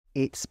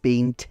It's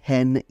been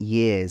 10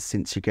 years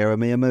since Shigeru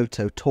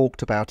Miyamoto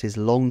talked about his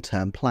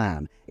long-term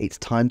plan. It's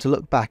time to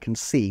look back and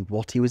see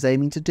what he was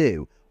aiming to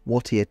do,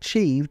 what he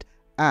achieved,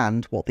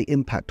 and what the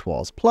impact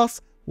was,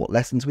 plus what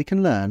lessons we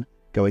can learn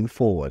going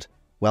forward.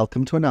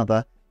 Welcome to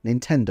another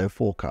Nintendo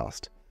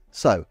Forecast.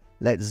 So,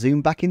 let's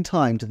zoom back in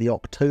time to the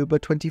October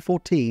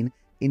 2014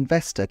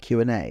 Investor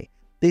Q&A.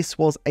 This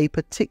was a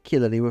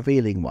particularly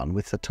revealing one,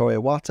 with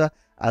Satoru Iwata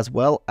as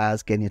well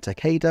as Genya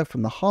Takeda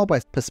from the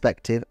hardware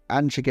perspective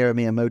and Shigeru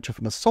Miyamoto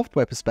from a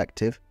software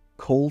perspective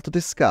called to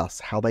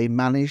discuss how they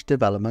manage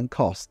development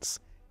costs.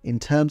 In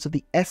terms of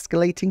the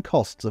escalating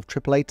costs of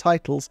AAA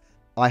titles,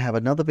 I have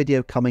another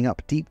video coming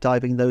up deep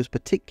diving those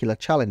particular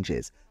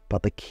challenges,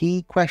 but the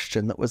key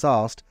question that was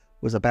asked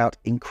was about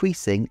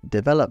increasing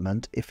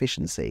development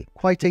efficiency.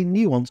 Quite a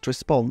nuanced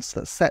response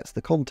that sets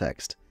the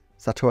context.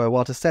 Satoru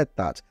Iwata said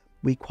that,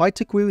 "We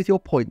quite agree with your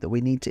point that we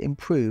need to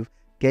improve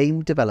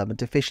game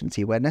development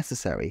efficiency where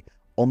necessary.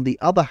 On the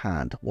other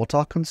hand, what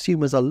our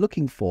consumers are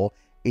looking for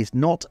is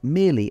not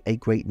merely a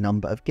great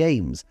number of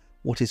games.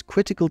 What is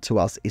critical to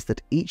us is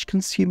that each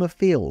consumer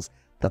feels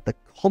that the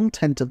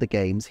content of the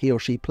games he or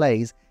she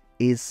plays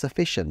is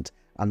sufficient,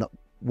 and that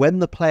when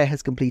the player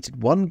has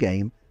completed one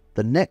game,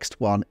 the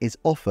next one is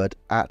offered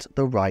at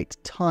the right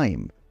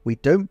time. We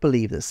don't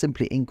believe that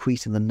simply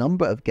increasing the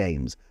number of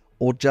games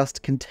or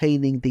just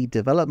containing the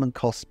development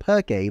costs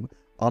per game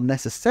are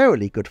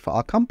necessarily good for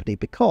our company,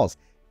 because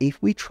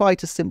if we try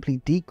to simply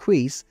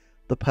decrease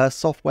the per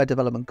software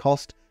development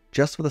cost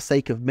just for the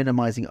sake of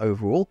minimizing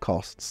overall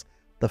costs,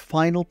 the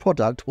final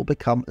product will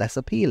become less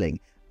appealing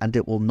and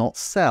it will not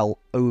sell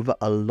over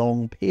a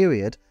long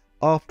period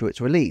after its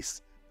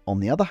release. On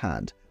the other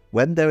hand,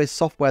 when there is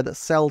software that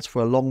sells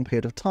for a long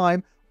period of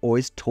time or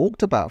is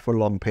talked about for a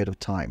long period of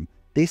time,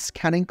 this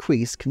can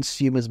increase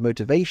consumers'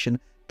 motivation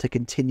to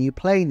continue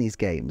playing these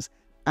games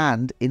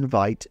and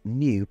invite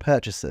new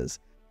purchasers.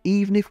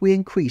 Even if we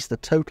increase the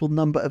total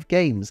number of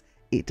games,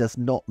 it does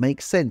not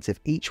make sense if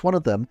each one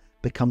of them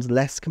becomes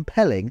less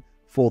compelling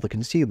for the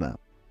consumer.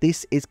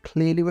 This is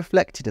clearly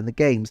reflected in the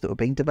games that were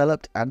being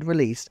developed and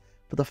released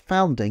for the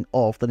founding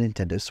of the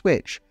Nintendo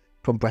Switch.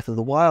 From Breath of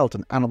the Wild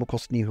and Animal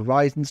Crossing New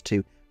Horizons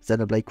to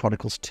Xenoblade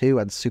Chronicles 2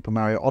 and Super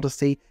Mario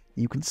Odyssey,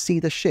 you can see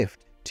the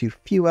shift to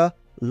fewer,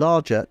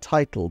 larger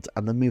titles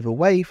and the move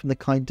away from the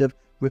kind of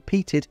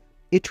repeated,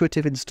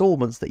 iterative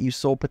installments that you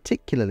saw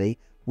particularly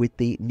with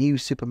the new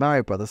Super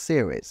Mario Bros.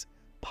 Series.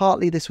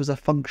 Partly this was a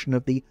function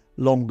of the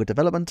longer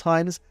development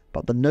times,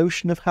 but the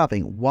notion of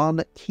having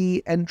one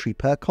key entry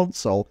per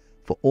console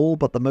for all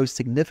but the most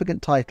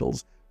significant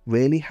titles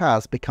really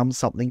has become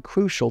something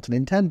crucial to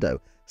Nintendo,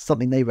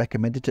 something they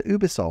recommended to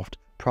Ubisoft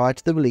prior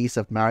to the release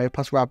of Mario +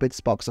 Rabbids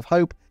Sparks of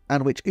Hope,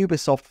 and which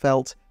Ubisoft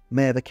felt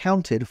may have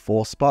accounted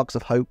for Sparks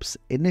of Hope's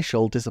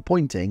initial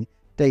disappointing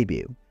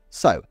debut.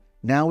 So,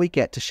 now we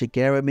get to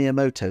Shigeru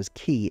Miyamoto's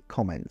key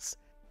comments.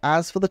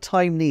 As for the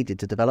time needed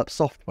to develop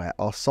software,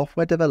 our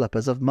software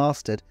developers have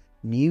mastered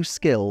new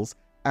skills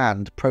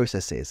and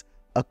processes.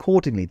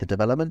 Accordingly, the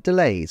development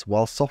delays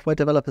while software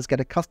developers get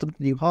accustomed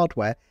to new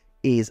hardware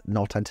is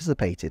not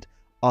anticipated.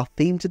 Our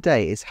theme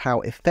today is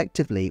how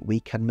effectively we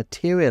can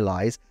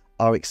materialize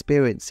our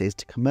experiences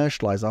to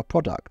commercialize our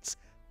products.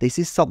 This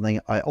is something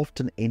I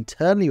often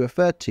internally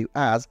refer to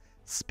as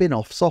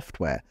spin-off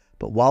software,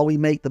 but while we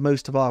make the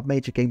most of our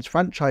major games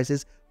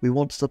franchises, we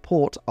want to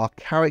support our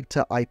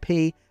character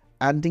IP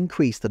and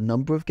increase the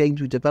number of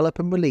games we develop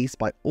and release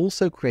by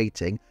also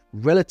creating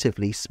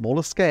relatively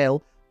smaller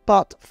scale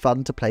but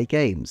fun to play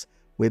games.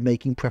 We're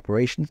making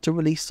preparations to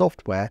release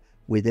software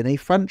within a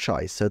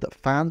franchise so that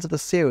fans of the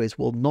series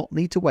will not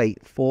need to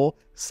wait for,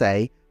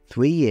 say,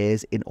 3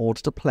 years in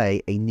order to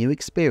play a new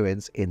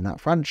experience in that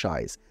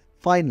franchise.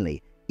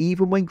 Finally,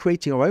 even when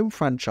creating our own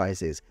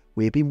franchises,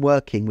 we've been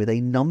working with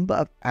a number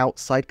of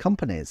outside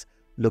companies.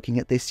 Looking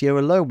at this year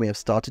alone, we have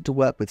started to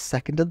work with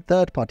second and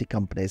third party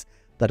companies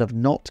that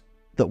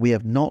we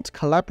have not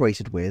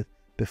collaborated with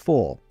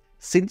before.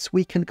 Since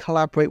we can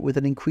collaborate with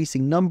an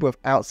increasing number of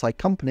outside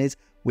companies,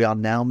 we are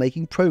now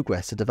making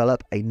progress to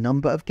develop a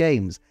number of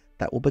games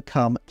that will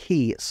become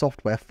key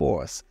software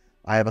for us.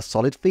 I have a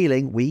solid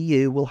feeling Wii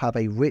U will have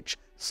a rich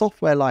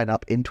software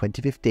lineup in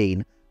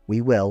 2015. We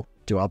will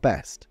do our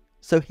best.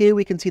 So here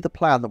we can see the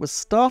plan that was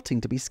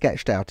starting to be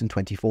sketched out in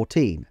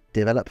 2014.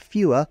 Develop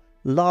fewer,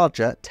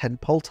 larger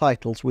tentpole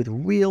titles with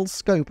real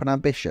scope and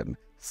ambition.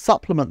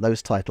 Supplement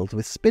those titles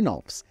with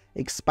spin-offs,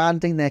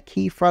 expanding their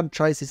key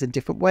franchises in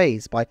different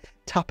ways by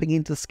tapping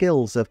into the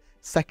skills of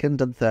second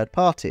and third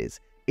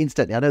parties.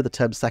 Incidentally, I know the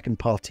term second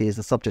party is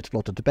the subject of a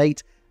lot of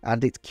debate,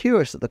 and it's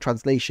curious that the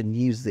translation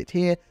uses it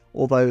here,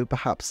 although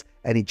perhaps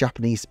any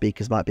Japanese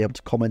speakers might be able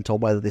to comment on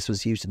whether this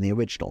was used in the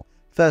original.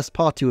 First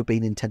party would be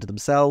Nintendo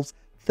themselves,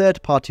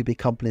 third party would be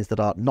companies that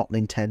are not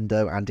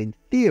Nintendo, and in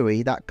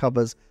theory that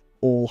covers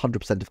all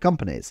 100% of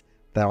companies.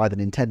 They're either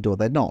Nintendo or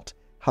they're not.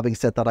 Having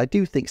said that, I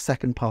do think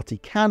second party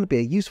can be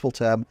a useful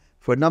term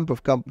for a number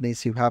of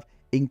companies who have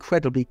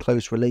incredibly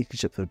close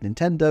relationships with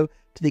Nintendo,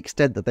 to the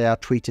extent that they are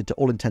treated to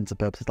all intents and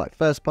purposes like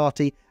first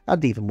party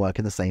and even work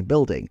in the same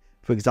building.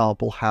 For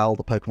example, HAL,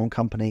 the Pokemon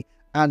Company,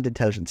 and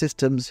Intelligent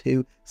Systems,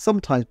 who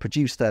sometimes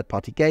produce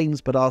third-party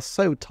games but are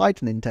so tied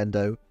to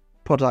Nintendo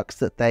products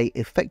that they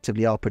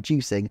effectively are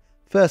producing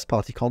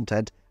first-party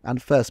content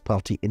and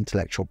first-party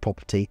intellectual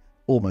property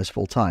almost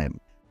full-time.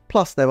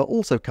 Plus, there were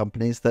also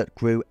companies that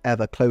grew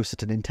ever closer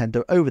to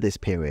Nintendo over this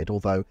period,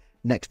 although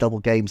Next Level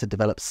Games had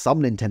developed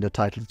some Nintendo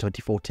titles in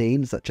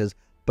 2014, such as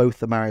both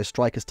the Mario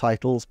Strikers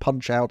titles,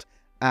 Punch-Out!,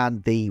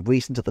 and the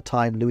recent at the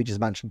time Luigi's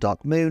Mansion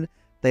Dark Moon.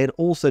 They had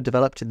also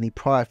developed in the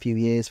prior few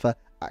years for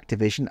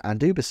Activision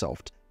and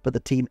Ubisoft, but the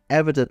team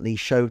evidently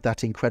showed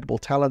that incredible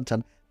talent,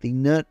 and the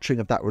nurturing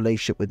of that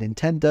relationship with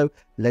Nintendo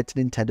led to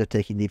Nintendo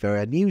taking the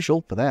very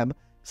unusual, for them,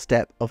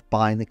 step of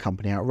buying the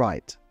company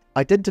outright.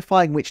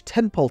 Identifying which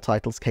tentpole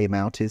titles came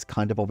out is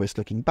kind of obvious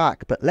looking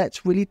back, but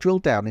let's really drill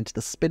down into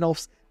the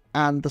spin-offs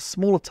and the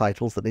smaller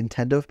titles that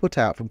Nintendo have put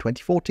out from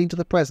 2014 to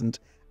the present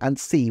and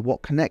see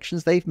what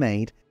connections they've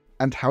made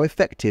and how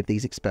effective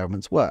these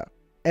experiments were.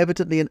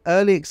 Evidently, an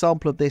early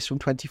example of this from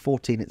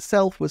 2014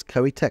 itself was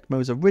Koei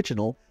Tecmo's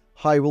original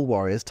Hyrule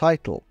Warriors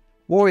title.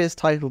 Warriors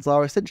titles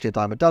are essentially a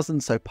dime a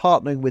dozen, so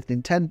partnering with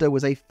Nintendo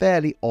was a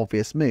fairly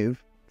obvious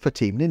move for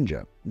Team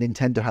Ninja.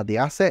 Nintendo had the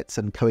assets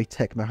and Koei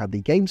Tecmo had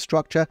the game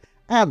structure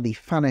and the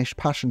fanish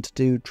passion to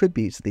do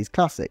tributes to these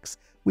classics.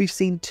 We've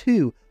seen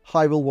 2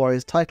 Hyrule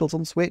Warriors titles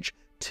on Switch,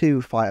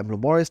 2 Fire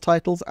Emblem Warriors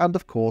titles, and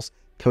of course,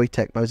 Koei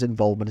Tecmo's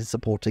involvement in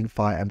supporting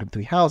Fire Emblem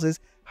Three Houses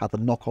had the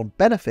knock-on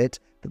benefit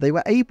that they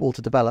were able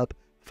to develop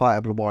Fire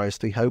Emblem Warriors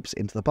Three Hopes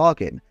into the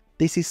bargain.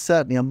 This is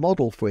certainly a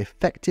model for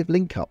effective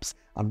link-ups,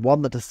 and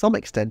one that to some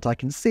extent I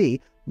can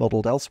see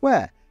modelled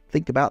elsewhere.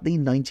 Think about the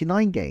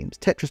 99 games,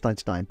 Tetris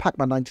 99,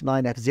 Pac-Man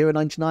 99, F-Zero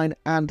 99,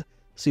 and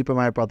Super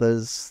Mario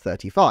Bros.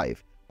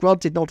 35.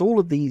 Granted, not all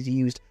of these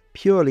used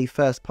purely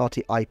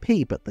first-party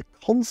IP, but the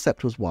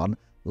concept was one,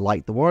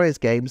 like the Warriors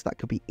games, that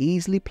could be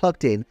easily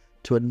plugged in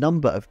to a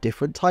number of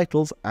different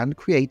titles and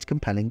create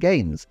compelling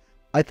games.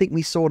 I think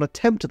we saw an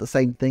attempt at the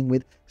same thing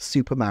with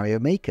Super Mario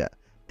Maker.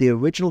 The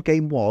original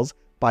game was,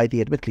 by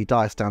the admittedly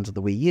dire standards of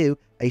the Wii U,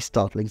 a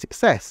startling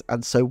success,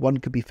 and so one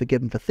could be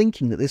forgiven for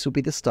thinking that this would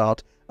be the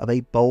start of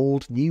a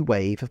bold new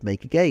wave of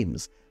Maker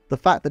games. The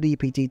fact that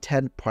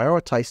EPD10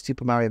 prioritised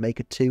Super Mario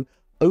Maker 2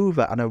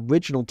 over an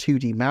original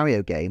 2D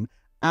Mario game,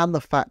 and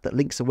the fact that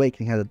Link's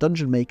Awakening had a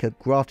Dungeon Maker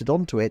grafted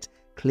onto it,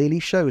 clearly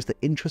shows that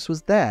interest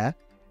was there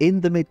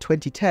in the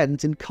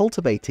mid-2010s in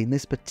cultivating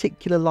this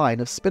particular line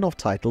of spin-off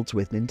titles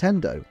with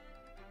Nintendo.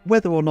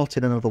 Whether or not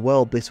in another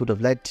world this would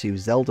have led to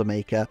Zelda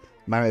Maker,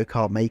 Mario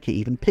Kart Maker,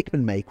 even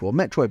Pikmin Maker or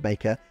Metroid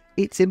Maker,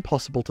 it's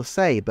impossible to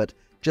say, but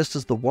just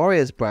as the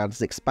Warriors brand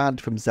has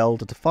expanded from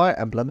Zelda to Fire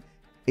Emblem,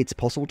 it's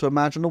possible to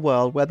imagine a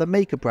world where the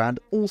Maker brand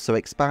also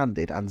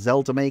expanded and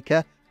Zelda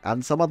Maker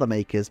and some other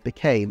makers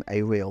became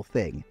a real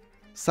thing.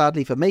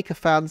 Sadly for Maker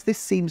fans, this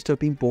seems to have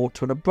been brought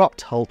to an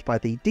abrupt halt by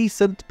the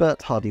decent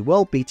but hardly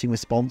world-beating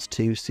response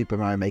to Super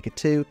Mario Maker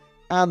 2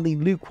 and the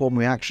lukewarm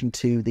reaction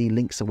to the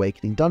Link's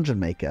Awakening Dungeon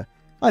Maker.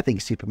 I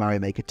think Super Mario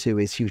Maker 2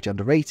 is hugely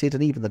underrated,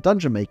 and even the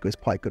Dungeon Maker is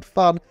quite good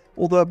fun,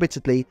 although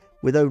admittedly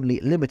with only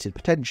limited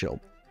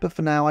potential. But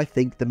for now I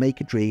think the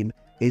Maker dream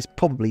is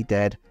probably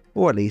dead,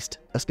 or at least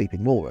a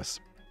sleeping walrus.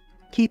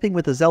 Keeping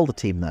with the Zelda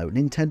team though,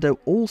 Nintendo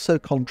also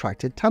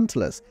contracted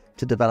Tantalus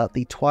to develop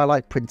the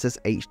Twilight Princess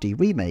HD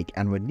remake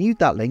and renewed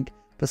that link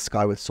for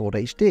Skyward Sword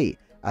HD,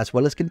 as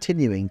well as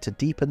continuing to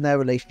deepen their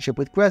relationship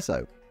with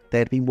Grezzo. They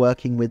had been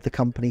working with the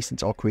company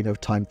since Ocarina of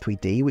Time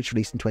 3D, which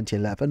released in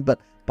 2011, but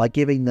by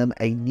giving them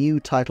a new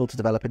title to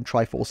develop in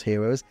Triforce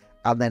Heroes,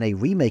 and then a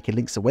remake in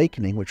Link's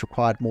Awakening which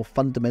required more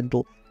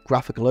fundamental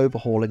graphical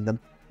overhauling than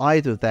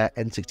either of their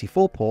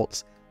N64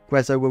 ports,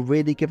 Grezzo were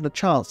really given a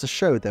chance to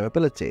show their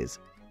abilities.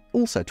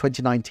 Also,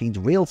 2019's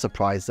real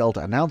surprise Zelda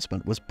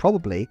announcement was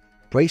probably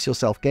Brace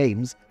Yourself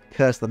Games'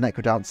 Curse of the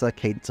Necrodancer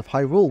Cadence of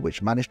Hyrule,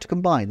 which managed to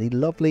combine the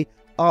lovely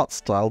art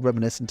style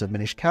reminiscent of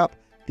Minish Cap,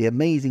 the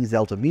amazing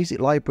Zelda music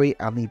library,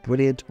 and the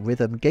brilliant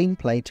rhythm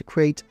gameplay to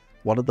create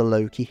one of the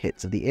low-key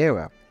hits of the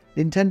era.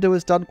 Nintendo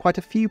has done quite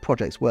a few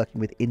projects working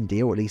with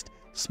indie or at least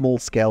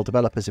small-scale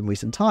developers in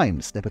recent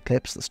times,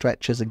 Snipperclips, The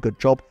Stretchers, and Good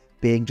Job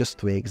being just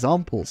 3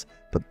 examples,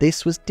 but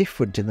this was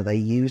different in that they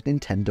used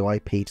Nintendo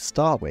IP to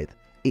start with.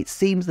 It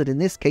seems that in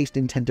this case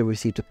Nintendo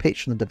received a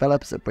pitch from the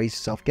developers at Brace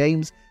Yourself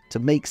Games to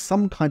make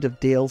some kind of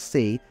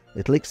DLC,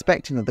 little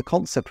expecting that the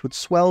concept would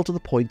swell to the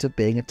point of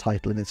being a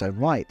title in its own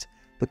right.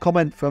 The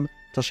comment from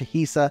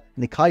Toshihisa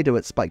Nikaido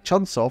at Spike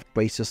Chunsoft,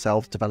 Brace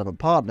Yourselves development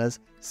partners,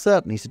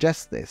 certainly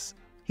suggests this.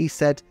 He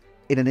said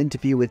in an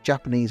interview with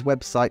Japanese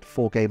website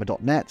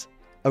 4gamer.net,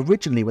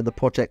 originally when the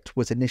project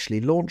was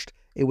initially launched,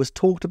 it was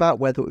talked about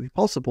whether it would be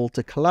possible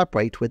to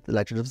collaborate with The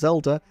Legend of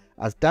Zelda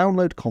as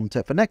download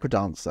content for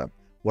Necrodancer.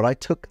 When I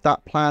took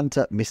that plan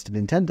to Mr.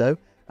 Nintendo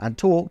and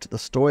talked, the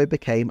story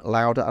became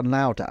louder and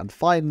louder, and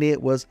finally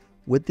it was,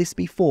 would this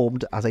be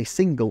formed as a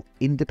single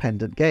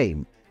independent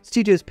game?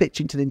 Studios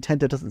pitching to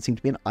Nintendo doesn't seem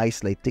to be an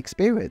isolated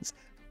experience.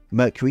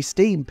 Mercury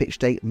Steam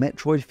pitched a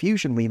Metroid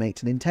Fusion remake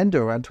to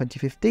Nintendo around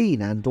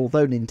 2015, and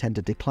although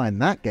Nintendo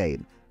declined that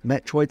game,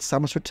 Metroid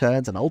Samus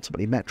Returns and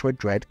ultimately Metroid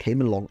Dread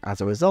came along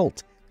as a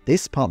result.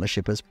 This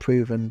partnership has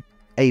proven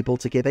able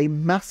to give a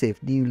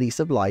massive new lease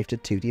of life to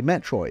 2D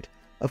Metroid.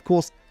 Of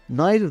course,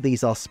 neither of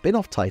these are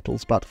spin-off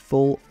titles but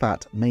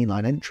full-fat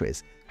mainline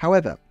entries.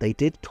 However, they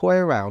did toy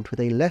around with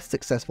a less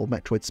successful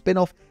Metroid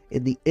spin-off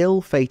in the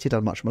ill-fated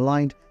and much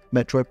maligned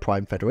Metroid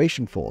Prime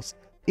Federation Force.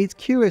 It's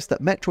curious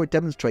that Metroid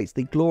demonstrates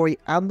the glory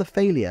and the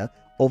failure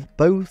of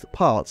both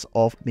parts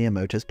of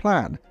Miyamoto's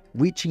plan.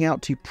 Reaching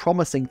out to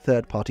promising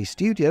third-party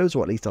studios,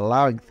 or at least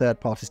allowing third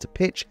parties to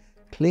pitch,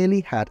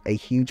 clearly had a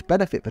huge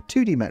benefit for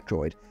 2D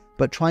Metroid,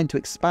 but trying to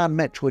expand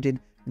Metroid in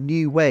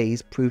new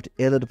ways proved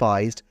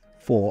ill-advised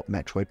for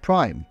Metroid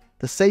Prime.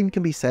 The same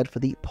can be said for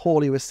the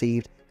poorly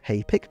received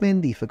Hey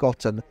Pikmin, the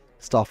forgotten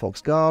Star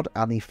Fox Guard,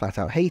 and the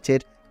flat-out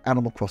hated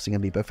Animal Crossing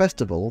Amiibo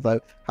Festival,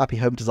 although Happy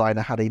Home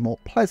Designer had a more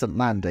pleasant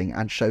landing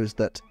and shows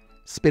that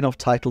spin-off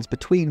titles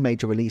between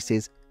major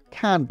releases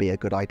can be a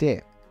good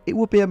idea. It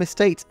would be a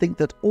mistake to think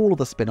that all of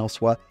the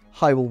spin-offs were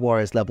Hyrule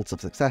Warriors levels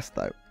of success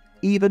though.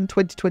 Even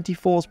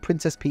 2024's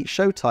Princess Peach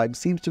Showtime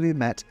seems to be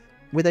met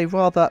with a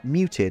rather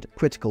muted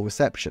critical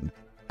reception,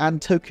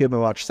 and Tokyo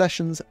Mirage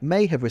Sessions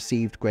may have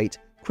received great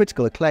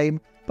critical acclaim,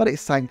 but it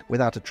sank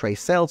without a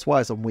trace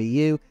sales-wise on Wii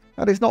U,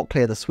 and it's not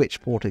clear the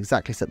Switch port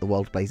exactly set the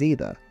world ablaze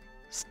either.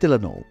 Still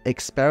in all,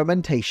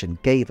 experimentation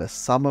gave us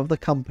some of the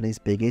company's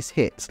biggest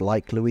hits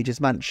like Luigi's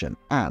Mansion,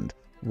 and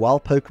while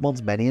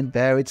Pokemon's many and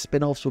varied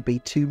spin-offs would be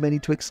too many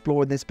to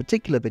explore in this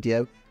particular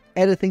video,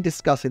 anything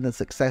discussing the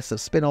success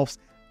of spin-offs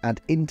and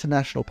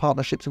international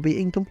partnerships would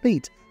be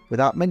incomplete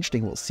without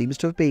mentioning what seems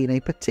to have been a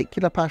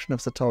particular passion of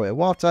Satoru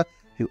Iwata,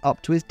 who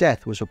up to his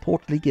death was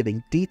reportedly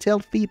giving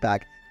detailed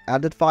feedback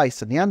and advice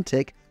to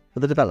Niantic for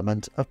the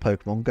development of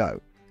Pokemon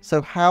Go.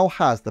 So how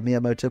has the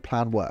Miyamoto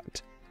plan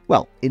worked?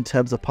 Well, in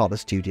terms of partner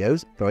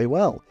studios, very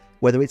well.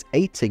 Whether it's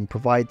 18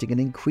 providing an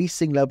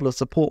increasing level of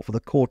support for the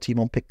core team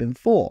on Pikmin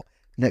 4,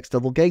 Next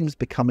Level Games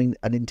becoming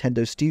a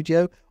Nintendo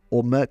studio,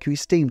 or Mercury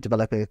Steam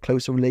developing a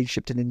closer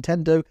relationship to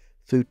Nintendo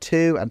through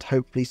 2 and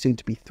hopefully soon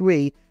to be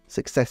 3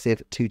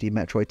 successive 2D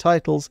Metroid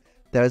titles,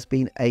 there has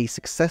been a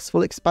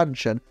successful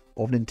expansion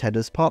of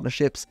Nintendo's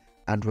partnerships,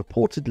 and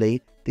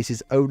reportedly this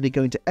is only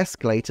going to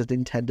escalate as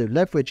Nintendo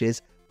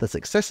leverages the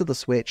success of the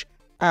Switch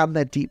and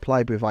their deep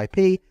library of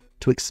IP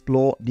to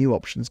explore new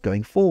options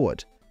going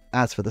forward.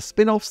 As for the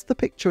spin-offs, the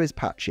picture is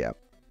patchier.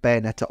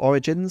 Bayonetta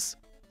Origins,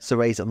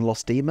 Cereza and the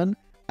Lost Demon,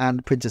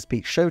 and Princess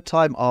Peach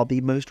Showtime are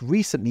the most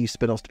recent new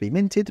spin-offs to be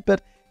minted,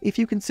 but if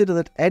you consider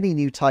that any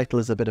new title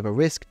is a bit of a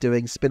risk,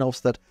 doing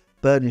spin-offs that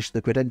burnish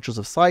the credentials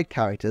of side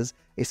characters,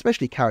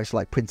 especially characters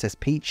like Princess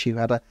Peach, who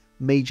had a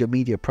major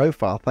media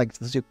profile thanks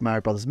to the Super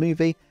Mario Bros.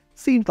 Movie,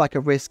 seemed like a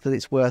risk that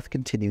it's worth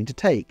continuing to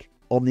take.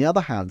 On the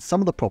other hand,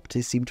 some of the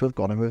properties seem to have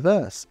gone in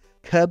reverse.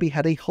 Kirby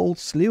had a whole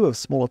slew of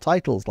smaller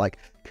titles like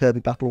Kirby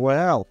Battle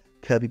Royale,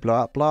 Kirby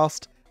Blowout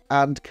Blast,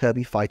 and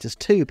Kirby Fighters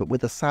 2, but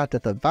with the sad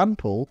death of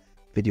Vanpool,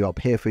 video up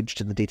here if you're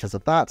interested in the details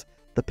of that,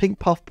 the pink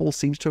puffball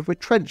seems to have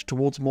retrenched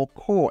towards more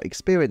core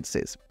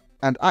experiences,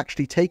 and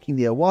actually taking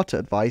the Iwata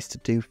advice to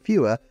do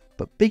fewer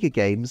but bigger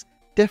games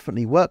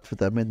definitely worked for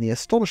them in the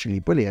astonishingly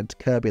brilliant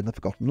Kirby and the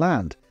Forgotten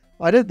Land.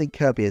 I don't think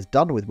Kirby is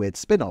done with weird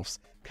spin-offs.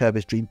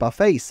 Kirby's Dream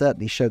Buffet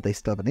certainly showed they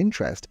still have an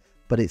interest,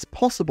 but it's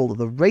possible that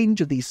the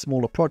range of these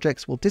smaller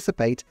projects will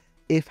dissipate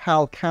if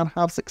HAL can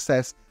have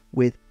success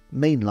with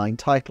mainline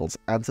titles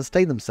and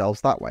sustain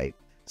themselves that way.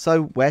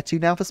 So where to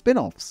now for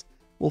spin-offs?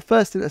 Well,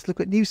 firstly let's look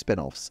at new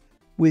spin-offs.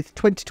 With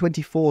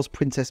 2024's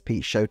Princess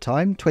Peach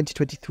Showtime,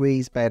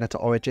 2023's Bayonetta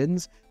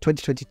Origins,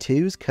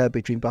 2022's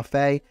Kirby Dream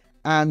Buffet,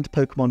 and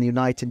Pokemon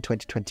Unite in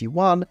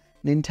 2021,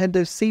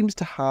 Nintendo seems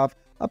to have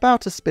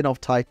about a spin-off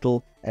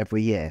title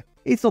every year.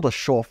 It's not a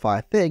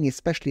surefire thing,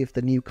 especially if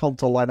the new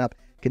console lineup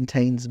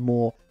contains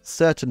more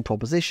certain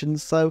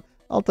propositions, so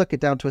I'll duck it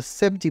down to a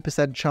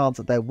 70% chance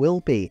that there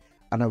will be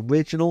an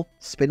original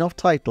spin-off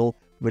title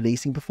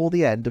releasing before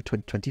the end of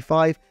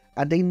 2025,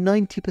 and a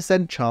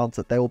 90% chance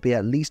that there will be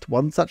at least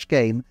one such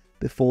game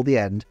before the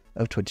end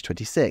of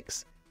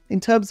 2026. In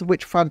terms of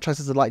which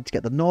franchises are likely to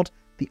get the nod,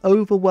 the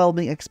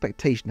overwhelming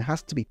expectation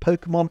has to be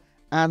Pokemon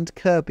and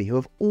Kirby, who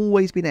have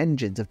always been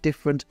engines of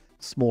different,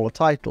 smaller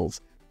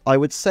titles. I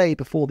would say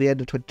before the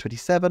end of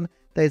 2027,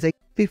 there's a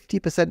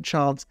 50%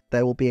 chance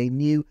there will be a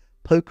new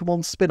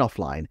Pokemon spin-off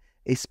line,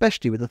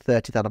 especially with the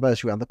 30th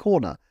anniversary around the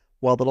corner,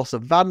 while the loss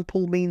of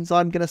Vanpool means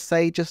I'm going to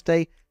say just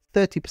a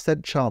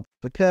 30% chance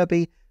for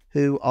Kirby,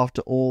 who,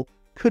 after all,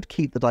 could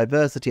keep the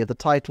diversity of the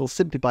title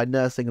simply by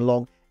nursing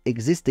along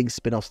existing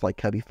spin-offs like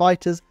Kirby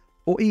Fighters,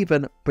 or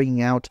even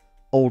bringing out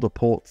older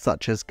ports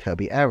such as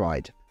Kirby Air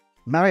Ride.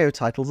 Mario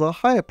titles are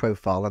higher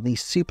profile, and the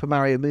Super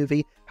Mario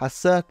movie has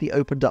certainly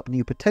opened up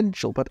new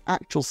potential, but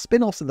actual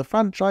spin-offs in the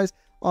franchise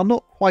are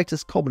not quite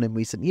as common in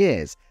recent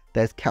years.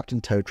 There's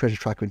Captain Toad Treasure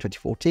Tracker in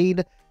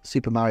 2014,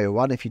 Super Mario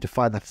Run if you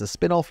define that as a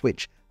spin-off,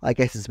 which I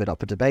guess is a bit up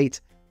for debate,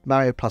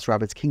 Mario plus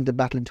Rabbids Kingdom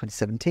Battle in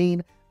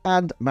 2017,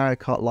 and Mario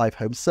Kart Live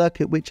Home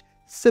Circuit, which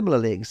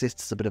similarly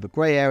exists as a bit of a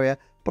grey area,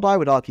 but I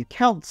would argue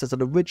counts as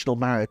an original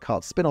Mario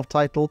Kart spin-off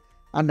title.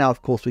 And now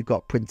of course we've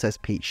got Princess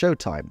Peach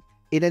Showtime.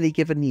 In any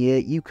given year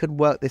you can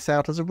work this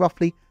out as a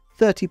roughly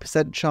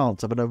 30%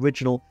 chance of an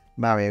original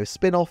Mario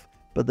spin-off,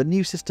 but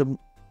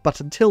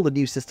until the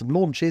new system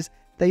launches,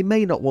 they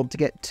may not want to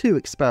get too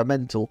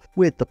experimental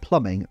with the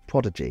plumbing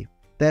prodigy.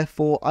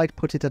 Therefore, I'd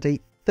put it at a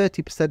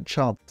 30%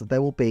 chance that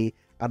there will be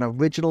an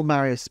original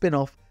Mario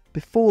spin-off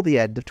before the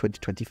end of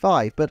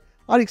 2025, but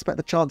I'd expect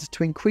the chances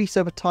to increase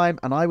over time,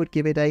 and I would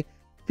give it a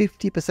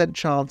 50%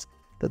 chance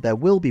that there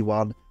will be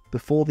one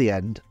before the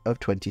end of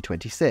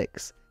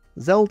 2026.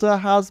 Zelda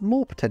has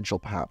more potential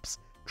perhaps.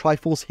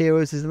 Triforce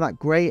Heroes is in that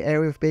grey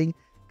area of being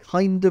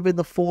kind of in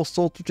the Four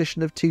Swords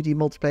tradition of 2D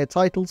multiplayer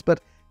titles,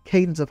 but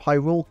Cadence of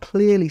Hyrule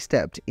clearly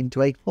stepped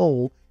into a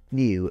whole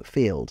new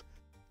field.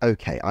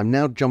 Okay, I'm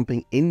now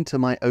jumping into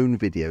my own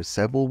video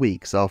several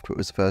weeks after it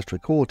was first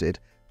recorded,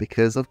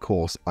 because of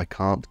course I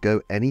can't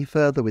go any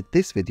further with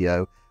this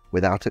video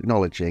without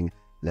acknowledging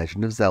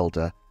Legend of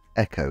Zelda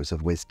Echoes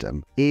of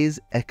Wisdom. Is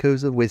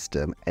Echoes of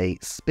Wisdom a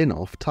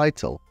spin-off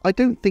title? I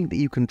don't think that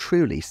you can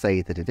truly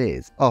say that it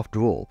is.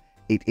 After all,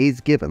 it is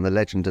given the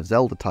Legend of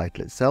Zelda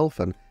title itself,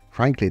 and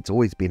frankly it's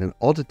always been an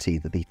oddity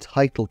that the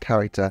title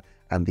character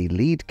and the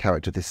lead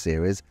character of this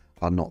series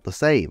are not the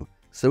same,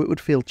 so it would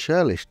feel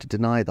churlish to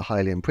deny the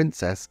Hylian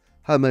princess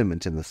her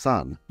moment in the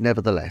sun.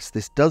 Nevertheless,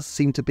 this does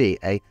seem to be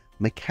a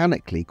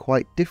mechanically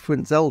quite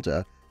different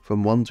Zelda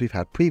from ones we've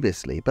had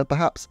previously, but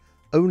perhaps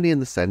only in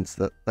the sense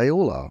that they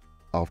all are.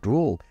 After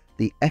all,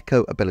 the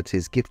Echo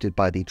abilities gifted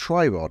by the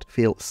Tri-Rod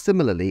feel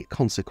similarly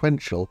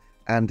consequential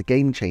and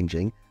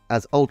game-changing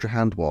as Ultra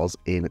Hand was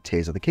in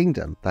Tears of the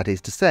Kingdom. That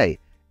is to say,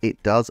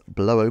 it does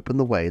blow open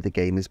the way the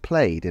game is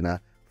played in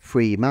a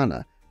free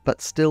manner,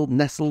 but still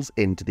nestles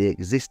into the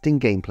existing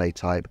gameplay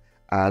type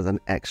as an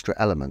extra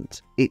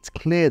element. It's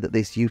clear that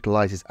this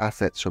utilises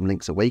assets from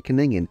Link's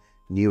Awakening in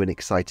new and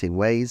exciting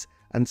ways,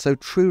 and so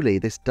truly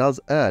this does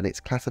earn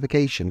its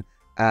classification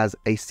as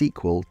a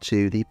sequel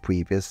to the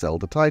previous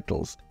Zelda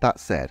titles. That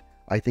said,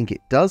 I think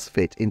it does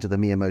fit into the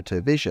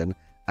Miyamoto vision,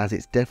 as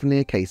it's definitely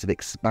a case of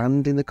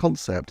expanding the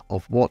concept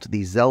of what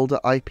the Zelda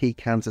IP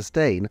can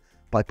sustain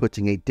by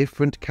putting a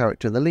different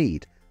character in the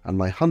lead, and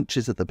my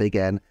hunches at the big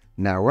N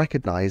now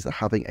recognise that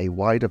having a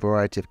wider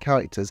variety of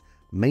characters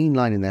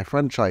mainline in their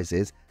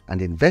franchises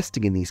and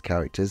investing in these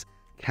characters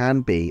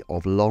can be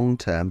of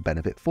long-term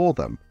benefit for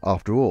them.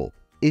 After all,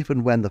 if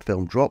and when the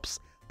film drops,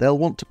 they'll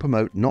want to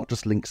promote not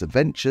just Link's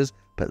adventures,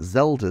 but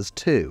Zelda's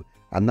too,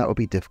 and that would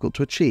be difficult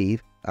to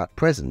achieve at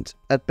present.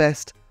 At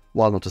best,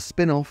 while not a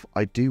spin-off,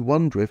 I do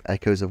wonder if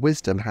Echoes of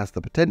Wisdom has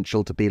the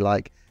potential to be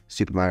like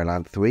Super Mario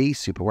Land 3,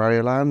 Super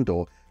Wario Land,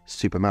 or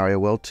Super Mario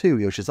World 2,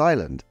 Yoshi's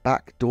Island,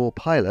 backdoor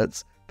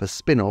pilots for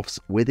spin-offs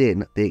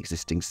within the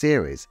existing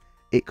series.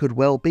 It could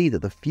well be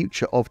that the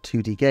future of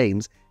 2D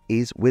games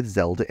is with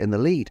Zelda in the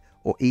lead,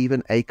 or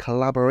even a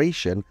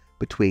collaboration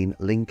between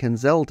Link and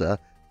Zelda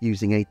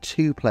using a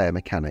two-player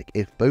mechanic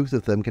if both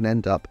of them can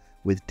end up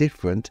with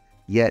different,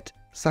 yet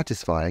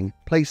satisfying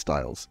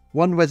playstyles.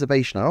 One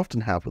reservation I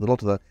often have with a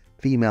lot of the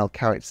female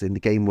characters in the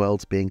game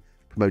worlds being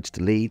promoted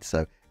to lead,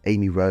 so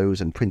Amy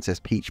Rose and Princess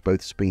Peach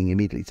both springing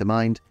immediately to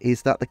mind,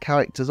 is that the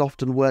characters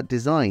often weren't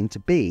designed to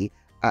be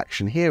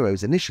action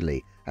heroes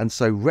initially, and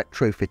so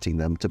retrofitting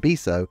them to be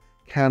so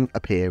can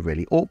appear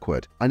really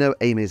awkward. I know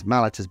Amy's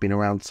mallet has been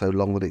around so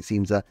long that it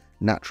seems a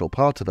natural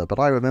part of her, but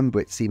I remember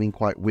it seeming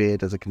quite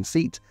weird as a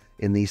conceit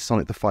in the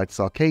Sonic the Fighters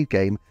arcade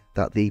game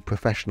that the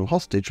professional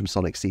hostage from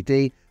Sonic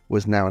CD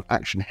was now an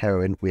action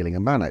heroine wielding a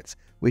mallet,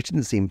 which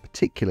didn't seem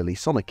particularly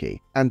Sonic-y.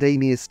 And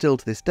Amy is still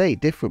to this day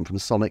different from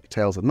Sonic,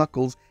 Tails and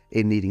Knuckles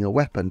in needing a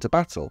weapon to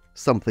battle,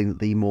 something that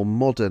the more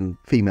modern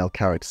female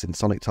characters in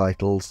Sonic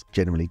titles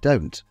generally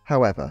don't.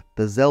 However,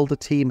 the Zelda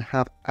team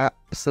have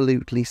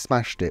absolutely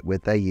smashed it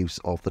with their use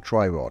of the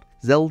Tri-Rod.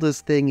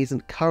 Zelda's thing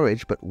isn't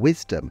courage but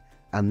wisdom,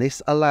 and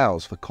this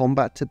allows for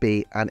combat to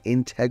be an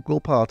integral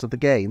part of the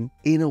game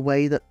in a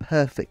way that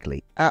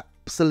perfectly,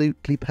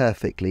 absolutely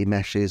perfectly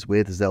meshes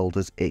with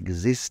Zelda's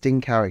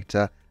existing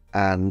character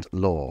and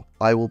lore.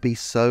 I will be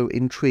so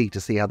intrigued to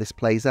see how this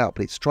plays out,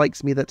 but it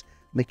strikes me that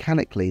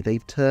mechanically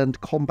they've turned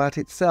combat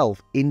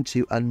itself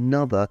into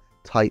another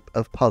type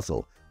of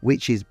puzzle,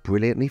 which is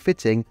brilliantly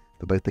fitting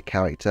for both the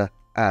character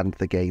and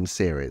the game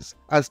series.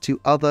 As to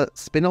other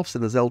spin-offs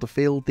in the Zelda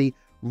field, the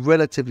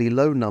relatively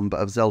low number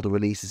of Zelda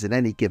releases in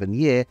any given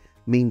year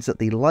means that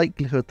the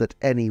likelihood that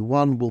any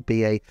one will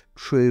be a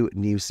true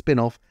new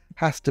spin-off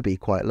has to be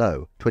quite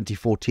low.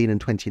 2014 and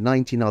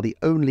 2019 are the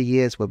only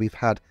years where we've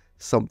had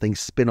something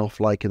spin-off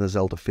like in the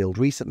Zelda field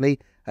recently,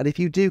 and if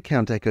you do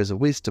count Echoes of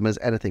Wisdom as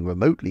anything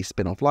remotely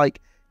spin-off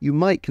like, you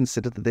might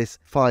consider that this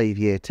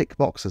 5-year tick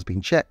box has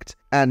been checked,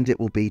 and it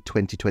will be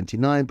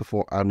 2029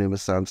 before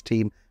Aonuma-san's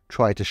team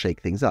try to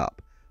shake things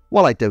up.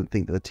 While I don't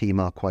think that the team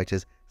are quite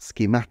as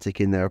schematic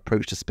in their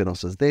approach to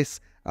spin-offs as this,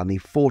 and the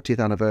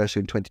 40th anniversary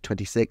in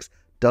 2026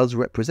 does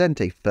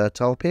represent a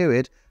fertile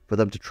period for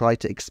them to try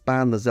to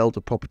expand the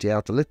Zelda property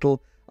out a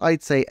little,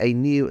 I'd say a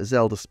new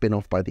Zelda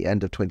spin-off by the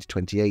end of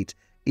 2028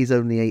 is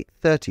only a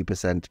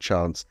 30%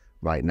 chance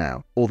right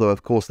now. Although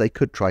of course they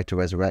could try to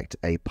resurrect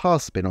a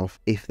past spin-off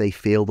if they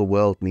feel the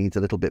world needs a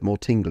little bit more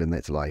tingle in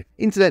its life.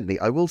 Incidentally,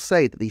 I will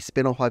say that the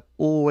spin-off I've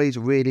always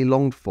really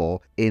longed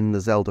for in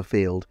the Zelda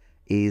field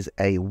is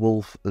a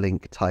Wolf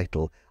Link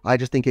title. I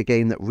just think a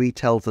game that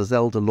retells the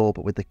Zelda lore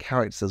but with the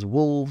characters as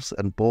wolves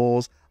and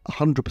boars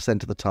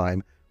 100% of the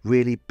time,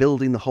 really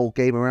building the whole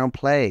game around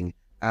playing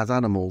as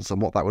animals and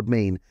what that would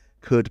mean,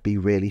 could be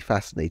really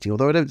fascinating,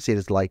 although I don't see it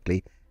as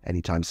likely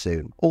anytime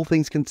soon. All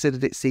things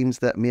considered, it seems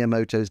that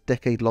Miyamoto's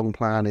decade-long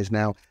plan is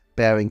now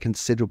bearing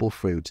considerable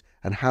fruit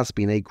and has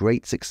been a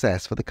great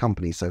success for the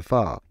company so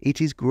far.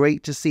 It is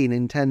great to see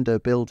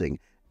Nintendo building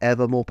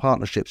ever more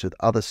partnerships with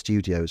other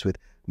studios, with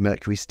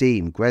Mercury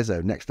Steam,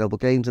 Grezzo, Next Level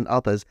Games and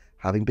others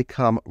having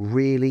become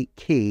really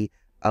key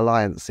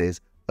alliances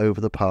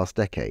over the past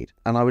decade.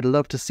 And I would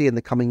love to see in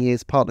the coming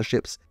years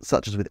partnerships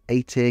such as with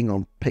A-Ting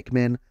on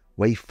Pikmin,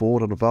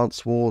 WayForward on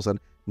Advance Wars, and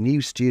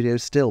new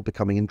studios still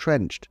becoming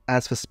entrenched.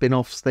 As for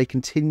spin-offs, they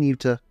continue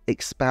to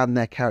expand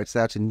their characters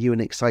out in new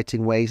and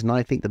exciting ways, and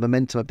I think the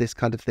momentum of this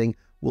kind of thing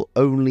will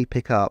only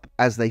pick up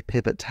as they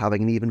pivot to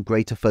having an even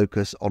greater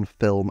focus on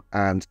film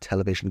and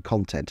television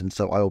content. And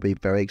so I will be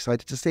very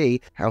excited to see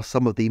how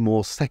some of the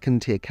more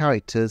second-tier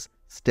characters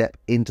step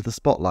into the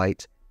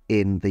spotlight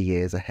in the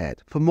years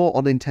ahead. For more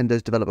on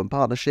Nintendo's development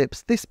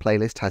partnerships, this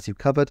playlist has you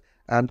covered,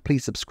 and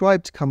please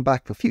subscribe to come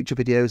back for future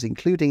videos,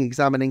 including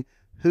examining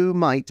who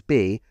might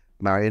be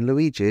Mario &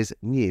 Luigi's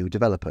new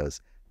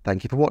developers.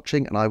 Thank you for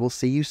watching, and I will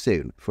see you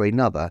soon for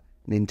another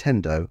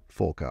Nintendo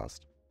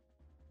Forecast.